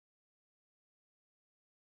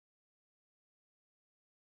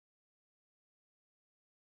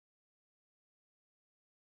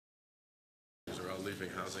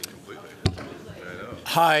leaving housing completely. I know.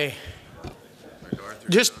 Hi.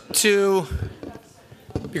 Just to,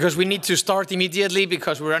 because we need to start immediately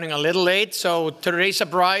because we're running a little late. So Teresa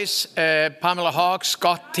Brice, Pamela,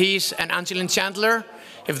 Soctt, and Angelyn Chandler,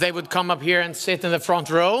 if they would come up here and sit in the front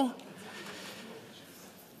row.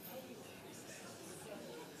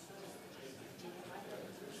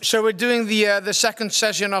 So we're doing the second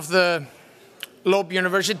session of the Loeb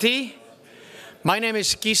University. My name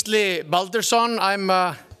is Gísli Baldursson.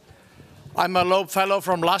 I'm a Loeb Fellow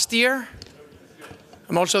from last year.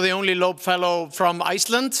 I'm also the only Loeb Fellow from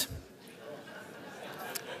Iceland.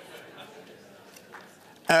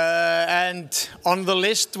 And on the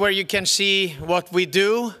list where you can see what we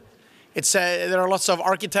do, there are lots of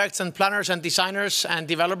architects and planners and designers and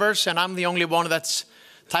developers, and I'm the only one that's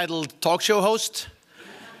titled talk show host,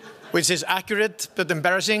 which is accurate but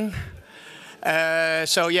embarrassing.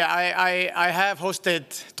 So yeah, I have hosted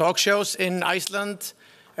talk shows in Iceland,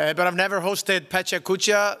 but I've never hosted Pecha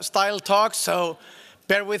Kucha-style talks, so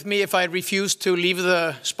bear with me if I refuse to leave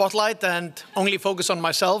the spotlight and only focus on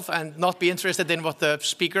myself and not be interested in what the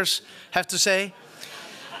speakers have to say.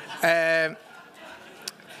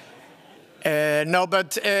 No,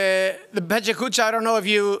 but the Pecha Kucha, I don't know if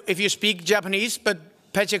you speak Japanese, but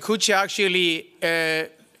Pecha Kucha actually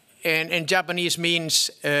in Japanese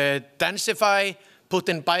means densify, put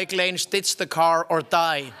in bike lane, stitch the car, or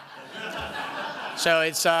die. So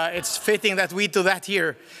it's fitting that we do that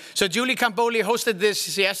here. So Julie Campoli hosted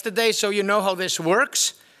this yesterday, so you know how this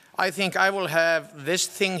works. I think I will have this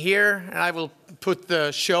thing here, and I will put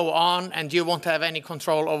the show on, and you won't have any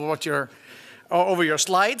control over over your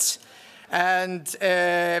slides. And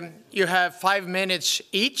you have 5 minutes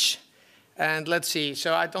each. And let's see.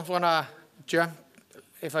 So I don't want to jump.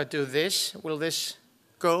 If I do this, will this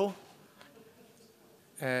go?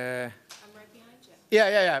 I'm right behind you.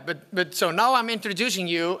 Yeah. But so now I'm introducing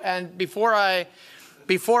you, and before I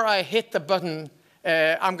hit the button,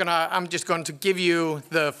 I'm just going to give you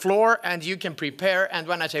the floor, and you can prepare. And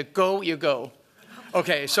when I say go, you go.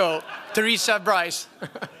 Okay. So Teresa Brice.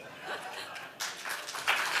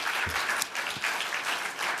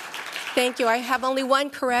 Thank you. I have only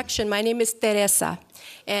one correction. My name is Teresa.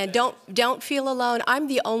 And don't feel alone. I'm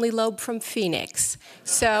the only Loeb from Phoenix.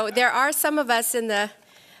 So there are some of us in the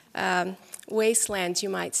wastelands, you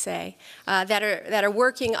might say, that are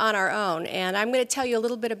working on our own. And I'm going to tell you a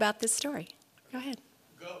little bit about this story. Go ahead.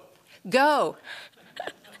 Go.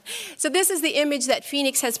 So this is the image that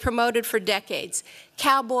Phoenix has promoted for decades.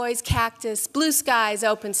 Cowboys, cactus, blue skies,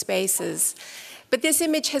 open spaces. But this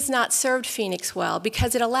image has not served Phoenix well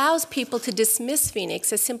because it allows people to dismiss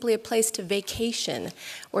Phoenix as simply a place to vacation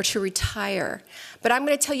or to retire. But I'm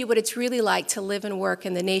going to tell you what it's really like to live and work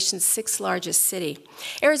in the nation's 6th largest city.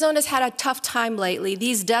 Arizona's had a tough time lately.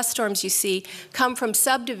 These dust storms you see come from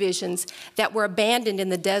subdivisions that were abandoned in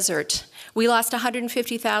the desert. We lost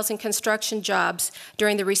 150,000 construction jobs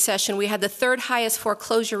during the recession. We had the 3rd highest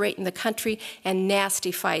foreclosure rate in the country and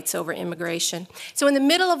nasty fights over immigration. So in the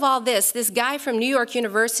middle of all this guy from New York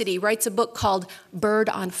University writes a book called Bird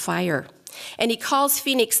on Fire. And he calls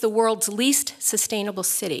Phoenix the world's least sustainable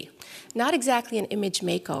city. Not exactly an image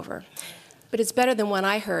makeover, but it's better than one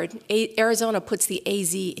I heard. Arizona puts the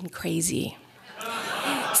AZ in crazy.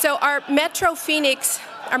 So our Metro Phoenix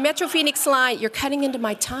line, you're cutting into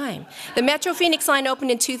my time. The Metro Phoenix line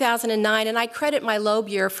opened in 2009, and I credit my Loeb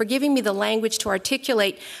year for giving me the language to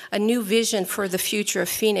articulate a new vision for the future of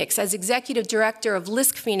Phoenix. As executive director of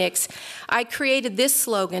LISC Phoenix, I created this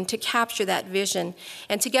slogan to capture that vision.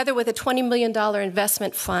 And together with a $20 million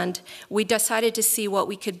investment fund, we decided to see what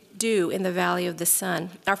we could do in the Valley of the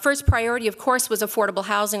Sun. Our first priority, of course, was affordable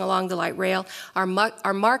housing along the light rail. Our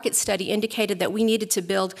market study indicated that we needed to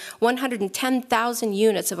build 110,000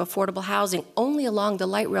 units of affordable housing only along the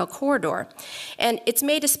light rail corridor. And it's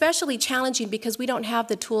made especially challenging because we don't have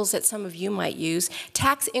the tools that some of you might use.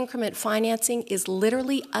 Tax increment financing is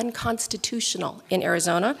literally unconstitutional in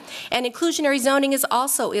Arizona, and inclusionary zoning is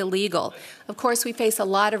also illegal. Of course, we face a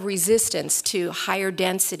lot of resistance to higher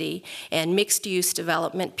density and mixed-use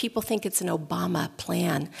development. People think it's an Obama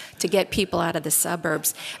plan to get people out of the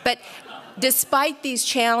suburbs. But despite these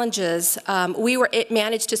challenges, we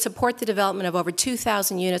managed to support the development of over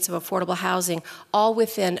 2,000 units of affordable housing, all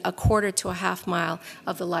within a quarter to a half mile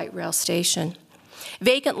of the light rail station.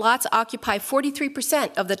 Vacant lots occupy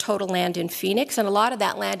 43% of the total land in Phoenix, and a lot of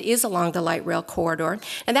that land is along the light rail corridor.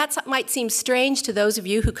 And that might seem strange to those of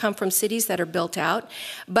you who come from cities that are built out,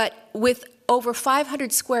 but with over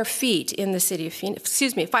 500 square feet in the city of Phoenix,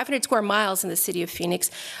 500 square miles in the city of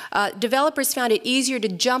Phoenix, developers found it easier to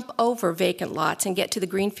jump over vacant lots and get to the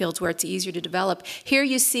greenfields where it's easier to develop. Here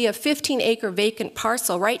you see a 15-acre vacant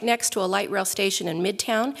parcel right next to a light rail station in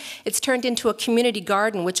Midtown. It's turned into a community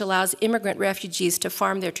garden which allows immigrant refugees to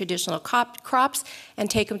farm their traditional crops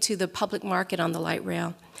and take them to the public market on the light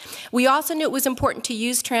rail. We also knew it was important to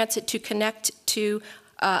use transit to connect to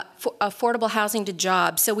affordable housing to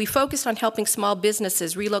jobs. So we focused on helping small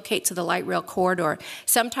businesses relocate to the light rail corridor,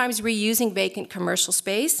 sometimes reusing vacant commercial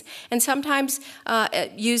space, and sometimes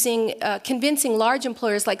convincing large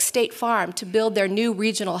employers like State Farm to build their new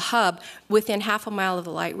regional hub within half a mile of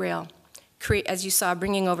the light rail, as you saw,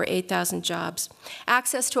 bringing over 8,000 jobs.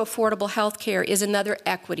 Access to affordable health care is another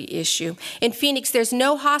equity issue. In Phoenix, there's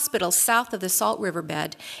no hospital south of the Salt River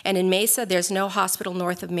bed, and in Mesa, there's no hospital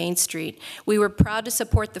north of Main Street. We were proud to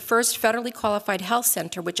support the first federally qualified health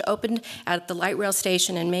center, which opened at the light rail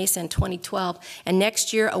station in Mesa in 2012, and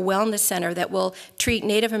next year, a wellness center that will treat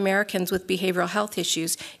Native Americans with behavioral health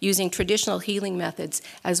issues using traditional healing methods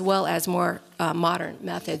as well as more modern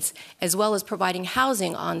methods, as well as providing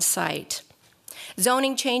housing on site.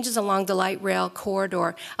 Zoning changes along the light rail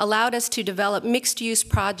corridor allowed us to develop mixed-use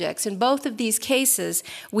projects. In both of these cases,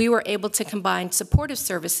 we were able to combine supportive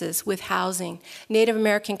services with housing. Native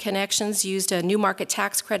American Connections used a New Market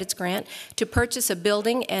Tax Credits grant to purchase a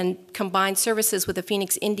building and combine services with the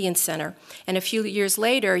Phoenix Indian Center. And a few years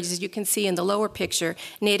later, as you can see in the lower picture,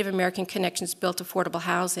 Native American Connections built affordable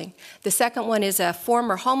housing. The second one is a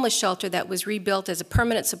former homeless shelter that was rebuilt as a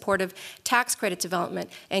permanent supportive tax credit development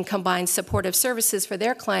and combines supportive services for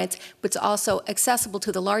their clients, but it's also accessible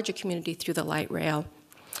to the larger community through the light rail.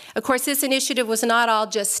 Of course, this initiative was not all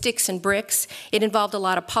just sticks and bricks. It involved a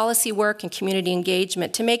lot of policy work and community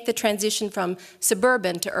engagement to make the transition from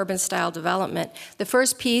suburban to urban-style development. The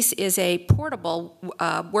first piece is a portable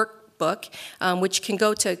workbook, which can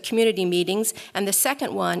go to community meetings, and the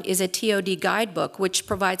second one is a TOD guidebook, which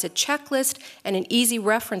provides a checklist and an easy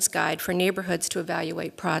reference guide for neighborhoods to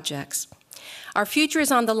evaluate projects. Our Future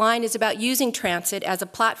is on the Line is about using transit as a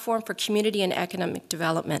platform for community and economic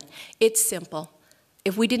development. It's simple.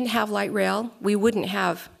 If we didn't have light rail, we wouldn't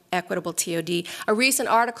have equitable TOD. A recent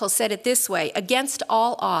article said it this way: against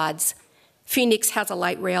all odds, Phoenix has a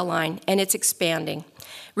light rail line, and it's expanding.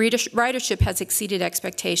 Ridership has exceeded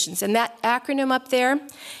expectations. And that acronym up there,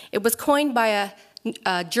 it was coined by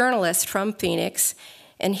a journalist from Phoenix,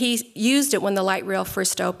 and he used it when the light rail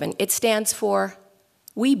first opened. It stands for,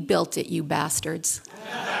 "We built it, you bastards."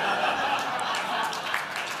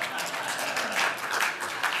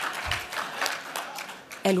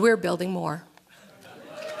 And we're building more.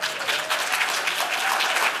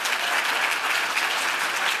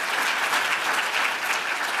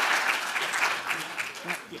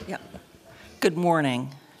 Yeah. Good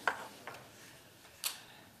morning.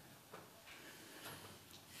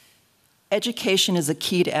 Education is a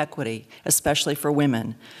key to equity, especially for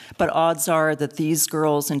women. But odds are that these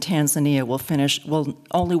girls in Tanzania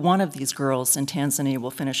only one of these girls in Tanzania will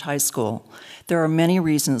finish high school. There are many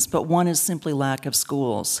reasons, but one is simply lack of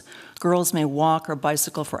schools. Girls may walk or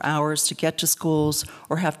bicycle for hours to get to schools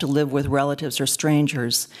or have to live with relatives or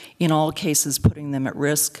strangers, in all cases putting them at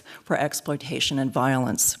risk for exploitation and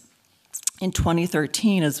violence. In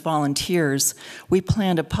 2013, as volunteers, we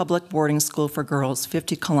planned a public boarding school for girls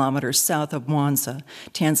 50 kilometers south of Mwanza,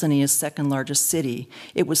 Tanzania's second largest city.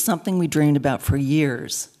 It was something we dreamed about for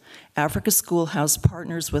years. Africa Schoolhouse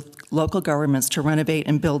partners with local governments to renovate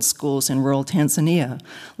and build schools in rural Tanzania,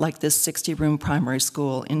 like this 60-room primary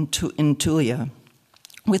school in Tulia.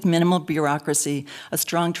 With minimal bureaucracy, a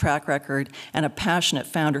strong track record, and a passionate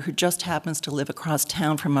founder who just happens to live across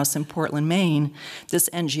town from us in Portland, Maine, this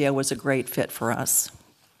NGO was a great fit for us.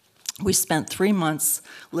 We spent 3 months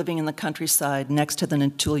living in the countryside next to the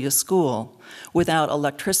Ntulia school. Without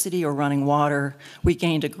electricity or running water, we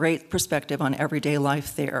gained a great perspective on everyday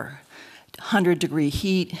life there. 100-degree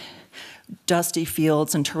heat, dusty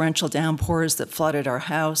fields, and torrential downpours that flooded our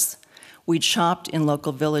house. We'd shopped in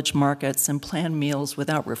local village markets and planned meals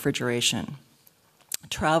without refrigeration.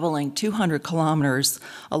 Traveling 200 kilometers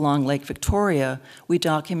along Lake Victoria, we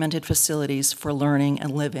documented facilities for learning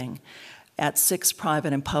and living at 6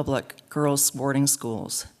 private and public girls' boarding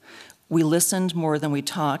schools. We listened more than we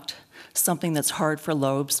talked, something that's hard for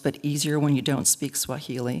Loebs but easier when you don't speak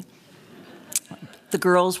Swahili. The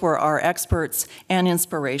girls were our experts and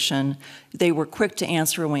inspiration. They were quick to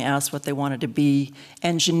answer when we asked what they wanted to be: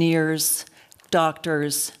 engineers,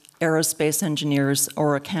 doctors, aerospace engineers,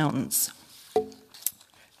 or accountants.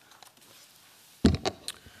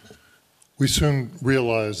 We soon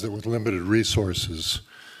realized that with limited resources,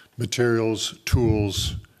 materials,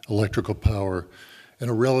 tools, electrical power,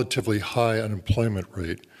 and a relatively high unemployment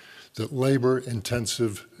rate, that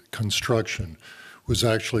labor-intensive construction was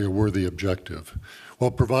actually a worthy objective,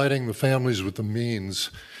 while providing the families with the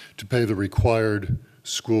means to pay the required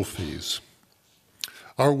school fees.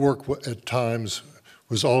 Our work at times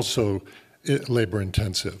was also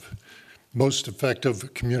labor-intensive. Most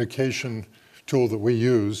effective communication tool that we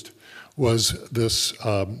used was this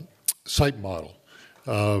site model,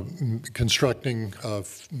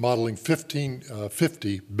 modeling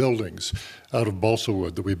 50 buildings out of balsa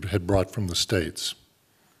wood that we had brought from the States.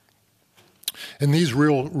 In these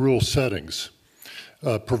rural settings,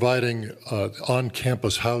 providing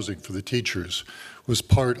on-campus housing for the teachers was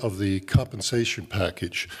part of the compensation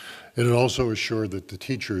package. And it also assured that the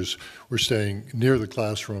teachers were staying near the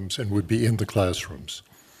classrooms and would be in the classrooms.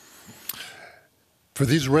 For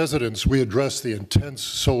these residents, we addressed the intense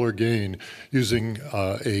solar gain using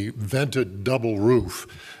a vented double roof,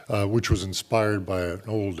 which was inspired by an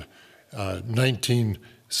old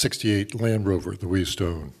 1968 Land Rover that we used to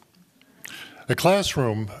own. A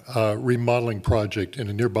classroom remodeling project in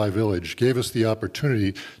a nearby village gave us the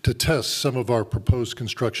opportunity to test some of our proposed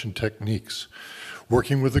construction techniques.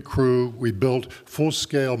 Working with the crew, we built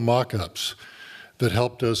full-scale mock-ups that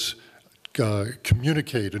helped us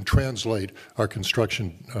communicate and translate our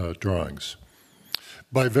construction drawings.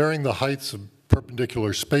 By varying the heights of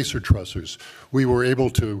perpendicular spacer trusses, we were able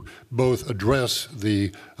to both address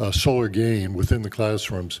the solar gain within the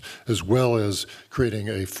classrooms as well as creating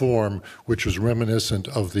a form which was reminiscent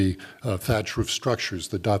of the thatch roof structures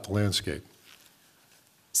that dot the landscape.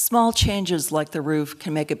 Small changes like the roof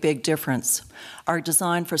can make a big difference. Our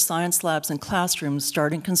design for science labs and classrooms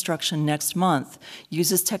starting construction next month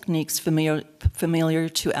uses techniques familiar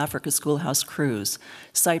to Africa Schoolhouse crews: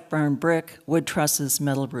 site-burned brick, wood trusses,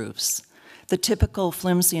 metal roofs. The typical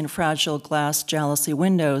flimsy and fragile glass jalousie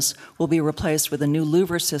windows will be replaced with a new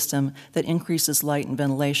louver system that increases light and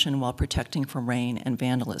ventilation while protecting from rain and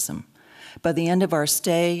vandalism. By the end of our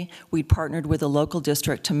stay, we partnered with a local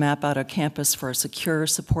district to map out a campus for a secure,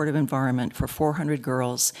 supportive environment for 400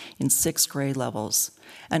 girls in 6 grade levels.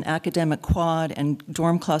 An academic quad and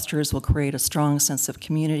dorm clusters will create a strong sense of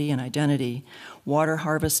community and identity. Water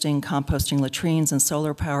harvesting, composting latrines, and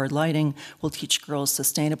solar-powered lighting will teach girls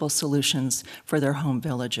sustainable solutions for their home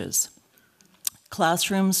villages.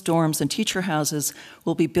 Classrooms, dorms, and teacher houses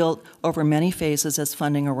will be built over many phases as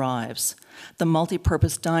funding arrives. The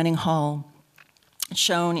multi-purpose dining hall,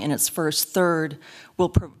 shown in its first third,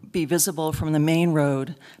 will be visible from the main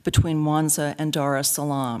road between Mwanza and Dar es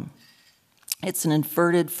Salaam. It's an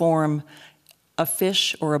inverted form, a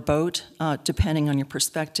fish or a boat, depending on your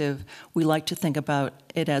perspective. We like to think about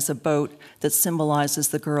it as a boat that symbolizes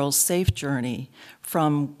the girls' safe journey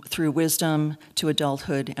through wisdom to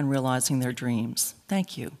adulthood and realizing their dreams.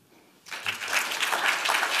 Thank you.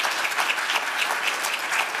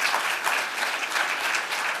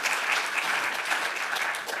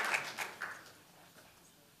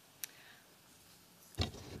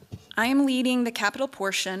 I am leading the capital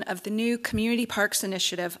portion of the new Community Parks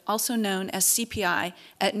Initiative, also known as CPI,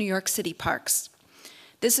 at New York City Parks.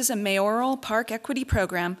 This is a mayoral park equity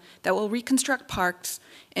program that will reconstruct parks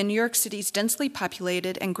in New York City's densely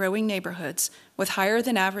populated and growing neighborhoods with higher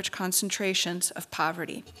than average concentrations of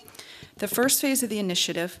poverty. The first phase of the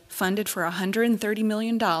initiative, funded for $130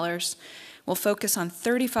 million, will focus on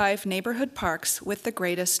 35 neighborhood parks with the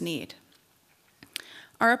greatest need.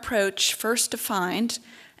 Our approach first defined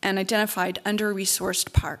and identified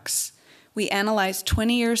under-resourced parks. We analyzed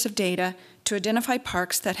 20 years of data to identify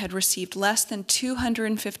parks that had received less than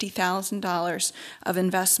 $250,000 of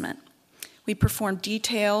investment. We performed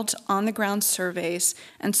detailed on-the-ground surveys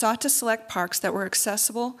and sought to select parks that were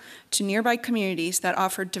accessible to nearby communities that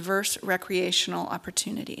offered diverse recreational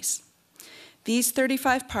opportunities. These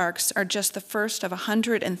 35 parks are just the first of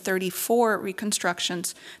 134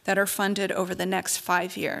 reconstructions that are funded over the next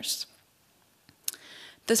 5 years.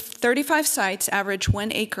 The 35 sites average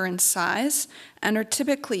 1 acre in size and are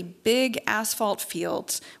typically big asphalt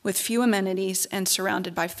fields with few amenities and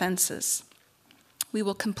surrounded by fences. We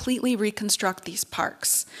will completely reconstruct these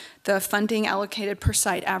parks. The funding allocated per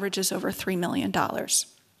site averages over $3 million.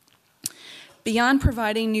 Beyond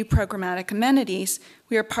providing new programmatic amenities,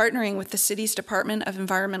 we are partnering with the city's Department of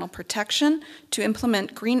Environmental Protection to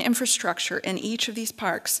implement green infrastructure in each of these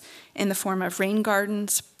parks in the form of rain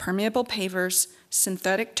gardens, permeable pavers,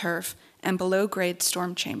 synthetic turf, and below-grade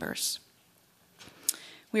storm chambers.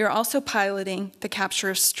 We are also piloting the capture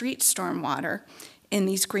of street stormwater in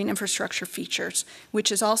these green infrastructure features,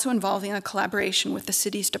 which is also involving a collaboration with the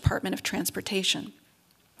city's Department of Transportation.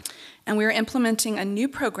 And we are implementing a new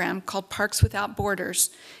program called Parks Without Borders,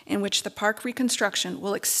 in which the park reconstruction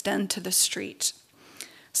will extend to the street.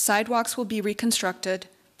 Sidewalks will be reconstructed,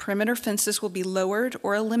 perimeter fences will be lowered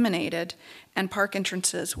or eliminated, and park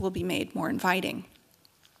entrances will be made more inviting.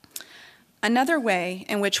 Another way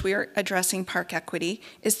in which we are addressing park equity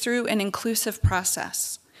is through an inclusive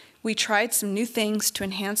process. We tried some new things to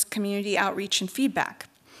enhance community outreach and feedback.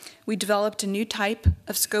 We developed a new type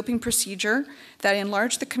of scoping procedure that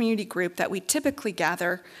enlarged the community group that we typically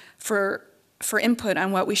gather for input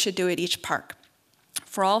on what we should do at each park.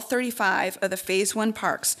 For all 35 of the Phase 1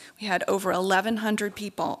 parks, we had over 1,100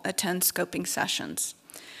 people attend scoping sessions.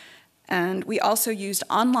 And we also used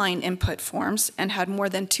online input forms and had more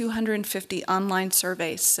than 250 online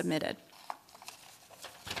surveys submitted.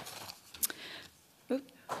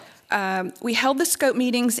 We held the scope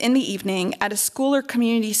meetings in the evening at a school or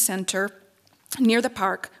community center near the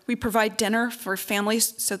park. We provide dinner for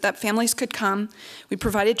families so that families could come. We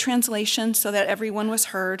provided translation so that everyone was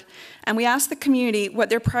heard. And we asked the community what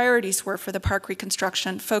their priorities were for the park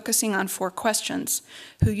reconstruction, focusing on 4 questions.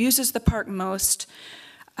 Who uses the park most?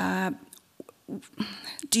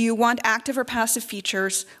 Do you want active or passive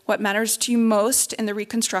features? What matters to you most in the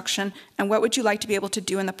reconstruction? And what would you like to be able to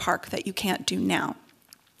do in the park that you can't do now?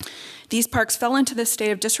 These parks fell into this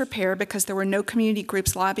state of disrepair because there were no community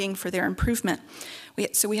groups lobbying for their improvement.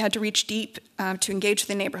 So we had to reach deep to engage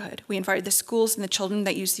the neighborhood. We invited the schools and the children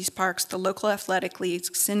that use these parks, the local athletic leagues,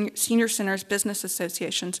 senior centers, business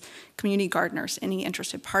associations, community gardeners, any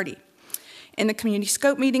interested party. In the community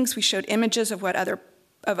scope meetings, we showed images of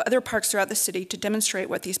other parks throughout the city to demonstrate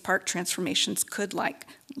what these park transformations could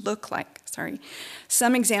look like.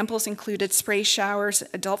 Some examples included spray showers,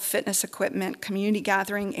 adult fitness equipment, community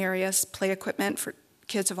gathering areas, play equipment for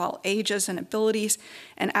kids of all ages and abilities,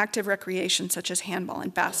 and active recreation such as handball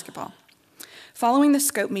and basketball. Following the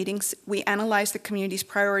scope meetings, we analyzed the community's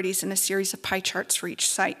priorities in a series of pie charts for each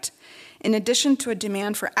site. In addition to a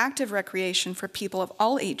demand for active recreation for people of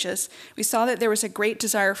all ages, we saw that there was a great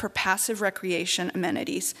desire for passive recreation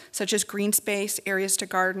amenities, such as green space, areas to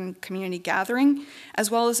garden, community gathering,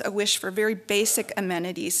 as well as a wish for very basic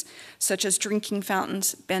amenities, such as drinking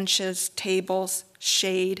fountains, benches, tables,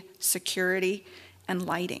 shade, security, and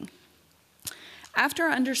lighting. After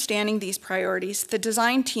understanding these priorities, the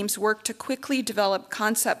design teams worked to quickly develop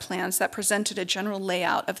concept plans that presented a general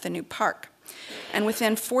layout of the new park. And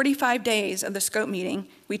within 45 days of the scope meeting,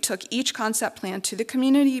 we took each concept plan to the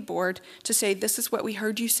community board to say, this is what we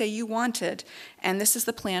heard you say you wanted, and this is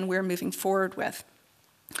the plan we're moving forward with.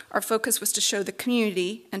 Our focus was to show the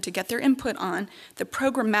community and to get their input on the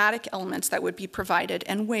programmatic elements that would be provided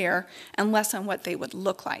and where, and less on what they would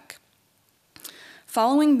look like.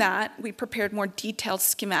 Following that, we prepared more detailed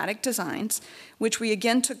schematic designs, which we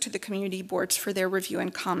again took to the community boards for their review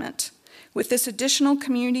and comment. With this additional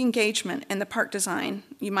community engagement in the park design,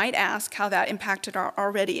 you might ask how that impacted our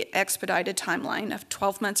already expedited timeline of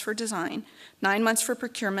 12 months for design, 9 months for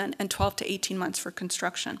procurement, and 12 to 18 months for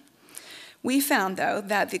construction. We found, though,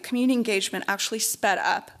 that the community engagement actually sped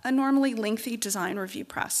up a normally lengthy design review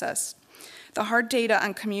process. The hard data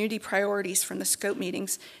on community priorities from the scope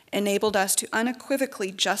meetings enabled us to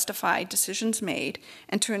unequivocally justify decisions made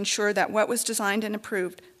and to ensure that what was designed and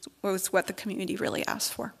approved was what the community really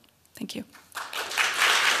asked for. Thank you.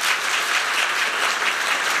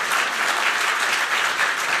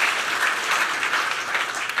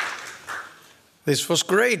 This was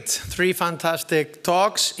great. 3 fantastic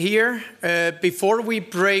talks here. Before we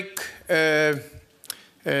break,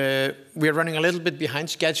 we're running a little bit behind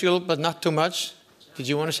schedule, but not too much. Did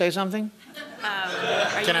you want to say something?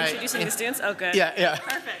 Are you introducing the students? Oh, good. Yeah.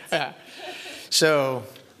 Perfect. Yeah. So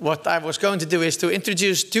what I was going to do is to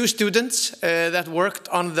introduce 2 students that worked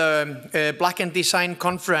on the Black and Design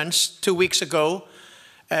conference 2 weeks ago.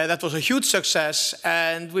 That was a huge success,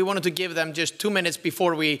 and we wanted to give them just 2 minutes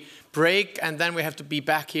before we break, and then we have to be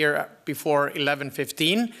back here before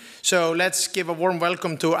 11:15. So let's give a warm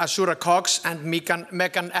welcome to Azura Cox and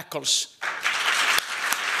Megan Eccles.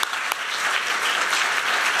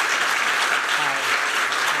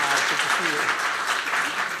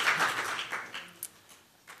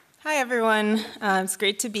 Hi, everyone. It's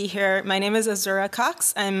great to be here. My name is Azura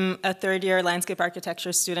Cox. I'm a third-year landscape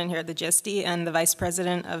architecture student here at the GSD and the vice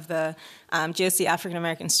president of the GSD African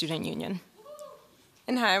American Student Union.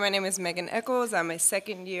 And hi, my name is Megan Eccles. I'm a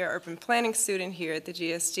second-year urban planning student here at the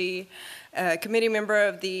GSD, a committee member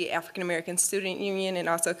of the African American Student Union, and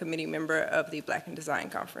also a committee member of the Black and Design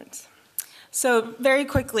Conference. So very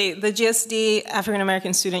quickly, the GSD African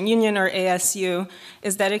American Student Union, or ASU,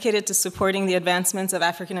 is dedicated to supporting the advancements of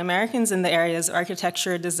African Americans in the areas of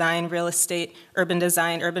architecture, design, real estate, urban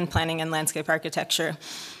planning, and landscape architecture.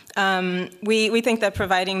 We think that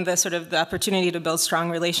providing the opportunity to build strong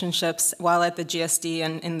relationships while at the GSD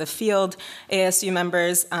and in the field, ASU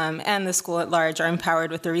members and the school at large are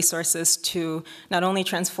empowered with the resources to not only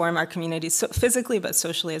transform our communities physically but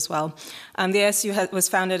socially as well. The ASU was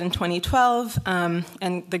founded in 2012,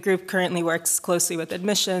 and the group currently works closely with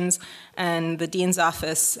admissions and the dean's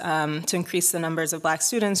office to increase the numbers of Black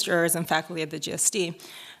students, jurors, and faculty at the GSD,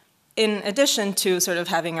 in addition to sort of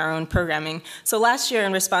having our own programming. So last year,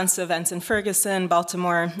 in response to events in Ferguson,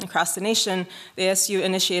 Baltimore, across the nation, the ASU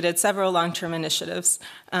initiated several long-term initiatives.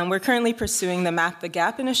 We're currently pursuing the Map the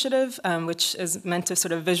Gap initiative, which is meant to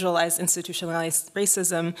sort of visualize institutionalized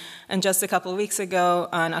racism. And just a couple of weeks ago,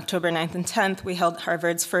 on October 9th and 10th, we held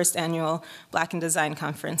Harvard's first annual Black in Design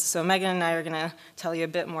conference. So Megan and I are gonna tell you a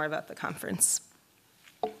bit more about the conference.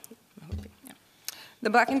 The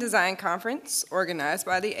Black in Design Conference, organized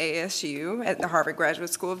by the ASU at the Harvard Graduate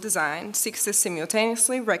School of Design, seeks to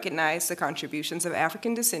simultaneously recognize the contributions of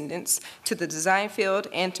African descendants to the design field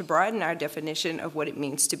and to broaden our definition of what it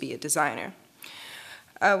means to be a designer.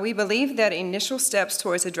 We believe that initial steps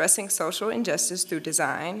towards addressing social injustice through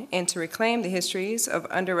design and to reclaim the histories of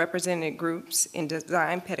underrepresented groups in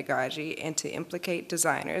design pedagogy and to implicate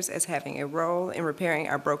designers as having a role in repairing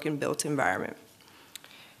our broken built environment.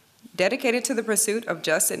 Dedicated to the pursuit of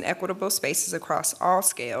just and equitable spaces across all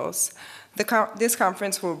scales, this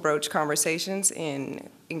conference will broach conversations in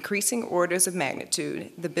increasing orders of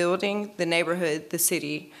magnitude: the building, the neighborhood, the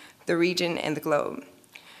city, the region, and the globe.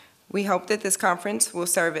 We hope that this conference will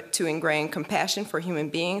serve to ingrain compassion for human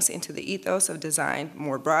beings into the ethos of design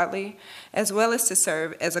more broadly, as well as to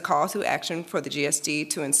serve as a call to action for the GSD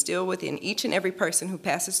to instill within each and every person who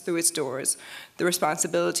passes through its doors the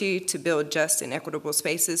responsibility to build just and equitable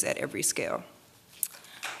spaces at every scale.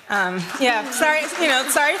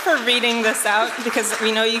 Sorry for reading this out, because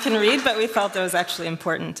we know you can read, but we felt it was actually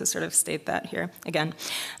important to sort of state that here again.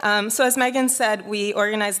 So as Megan said, we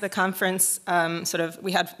organized the conference,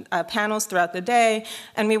 we had panels throughout the day,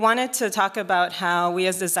 and we wanted to talk about how we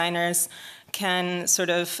as designers can sort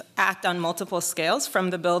of act on multiple scales, from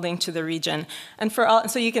the building to the region. And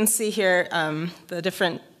so you can see here the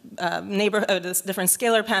different different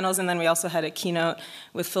scalar panels, and then we also had a keynote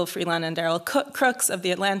with Phil Freeland and Daryl Crooks of The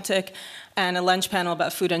Atlantic, and a lunch panel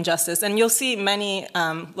about food and justice. And you'll see many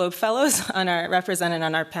Loeb Fellows represented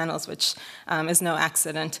on our panels, which is no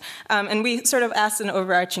accident. And we sort of asked an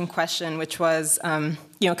overarching question, which was,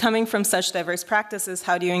 coming from such diverse practices,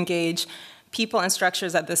 how do you engage people and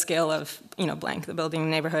structures at the scale of, blank, the building, the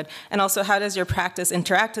neighborhood? And also, how does your practice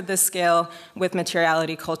interact at this scale with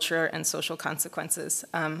materiality, culture, and social consequences,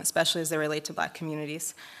 especially as they relate to Black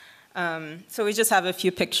communities? So we just have a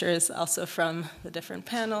few pictures also from the different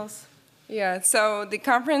panels. Yeah, so the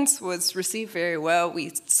conference was received very well.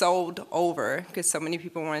 We sold over because so many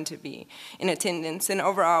people wanted to be in attendance. And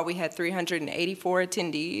overall, we had 384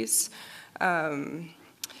 attendees.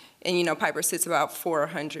 And Piper sits about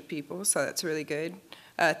 400 people, so that's really good.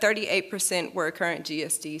 38% were current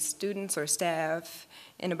GSD students or staff,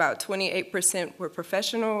 and about 28% were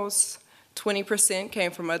professionals. 20%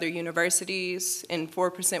 came from other universities, and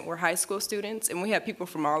 4% were high school students. And we had people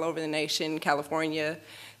from all over the nation: California,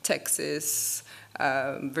 Texas,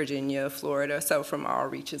 Virginia, Florida, so from all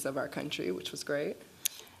reaches of our country, which was great.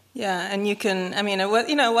 Yeah, and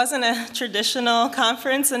it wasn't a traditional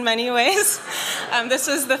conference in many ways. This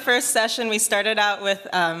was the first session. We started out with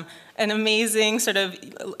an amazing sort of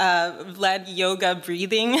led yoga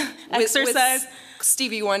breathing exercise. With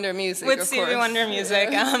Stevie Wonder music, with Stevie Wonder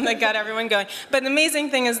music, that got everyone going. But the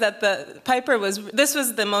amazing thing is that this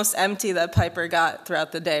was the most empty that Piper got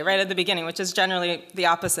throughout the day, right at the beginning, which is generally the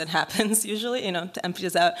opposite happens usually, to empty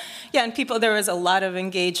us out. Yeah, and there was a lot of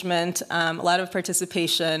engagement, a lot of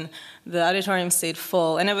participation. The auditorium stayed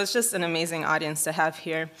full, and it was just an amazing audience to have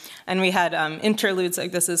here. And we had interludes,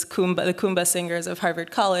 like this is the Kumba Singers of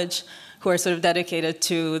Harvard College, who are sort of dedicated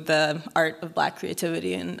to the art of Black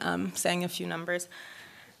creativity, and sang a few numbers.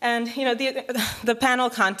 And the panel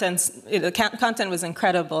content was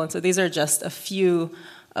incredible, and so these are just a few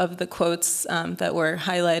of the quotes that were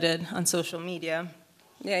highlighted on social media.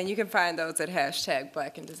 Yeah, and you can find those at hashtag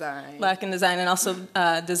Black in Design. Black in Design, and also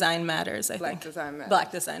Design Matters, I think. Black Design Matters.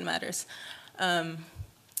 Black Design Matters.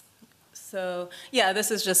 So yeah,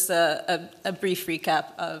 this is just a brief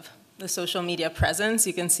recap of the social media presence.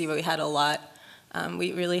 You can see we had a lot.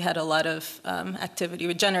 We really had a lot of activity.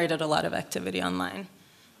 We generated a lot of activity online.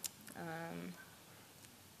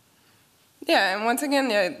 Yeah, and once again,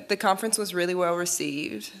 the conference was really well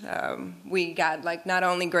received. We got like not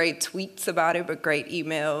only great tweets about it, but great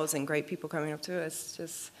emails and great people coming up to us,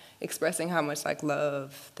 just expressing how much like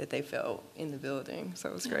love that they felt in the building. So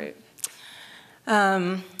it was great.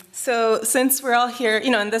 So since we're all here, you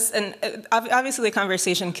know, and obviously the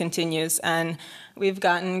conversation continues, and we've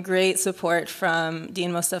gotten great support from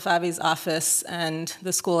Dean Mostafavi's office and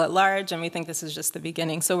the school at large, and we think this is just the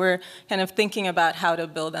beginning. So we're kind of thinking about how to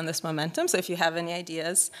build on this momentum. So if you have any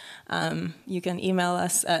ideas, you can email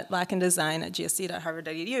us at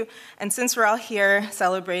blackanddesign@gsd.harvard.edu. And since we're all here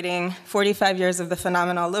celebrating 45 years of the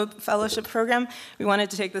Phenomenal Loeb Fellowship Program, we wanted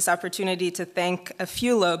to take this opportunity to thank a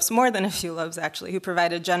few Loebs, more than a few Loebs actually, who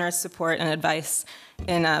provided generous support and advice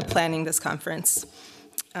in planning this conference.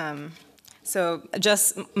 So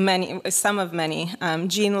just some of many,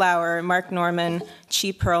 Jean Lauer, Mark Norman,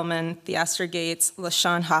 Chi Perlman, Theaster Gates,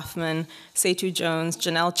 LaShawn Hoffman, Setu Jones,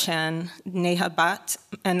 Janelle Chan, Neha Bhatt,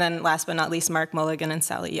 and then last but not least, Mark Mulligan and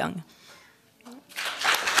Sally Young.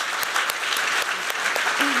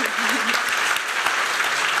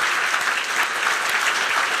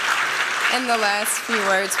 In the last few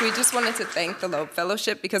words, we just wanted to thank the Loeb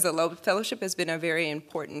Fellowship, because the Loeb Fellowship has been a very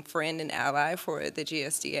important friend and ally for the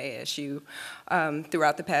GSD ASU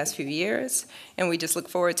throughout the past few years. And we just look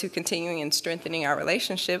forward to continuing and strengthening our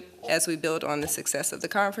relationship as we build on the success of the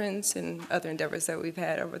conference and other endeavors that we've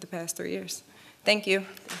had over the past 3 years. Thank you.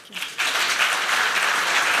 Thank you.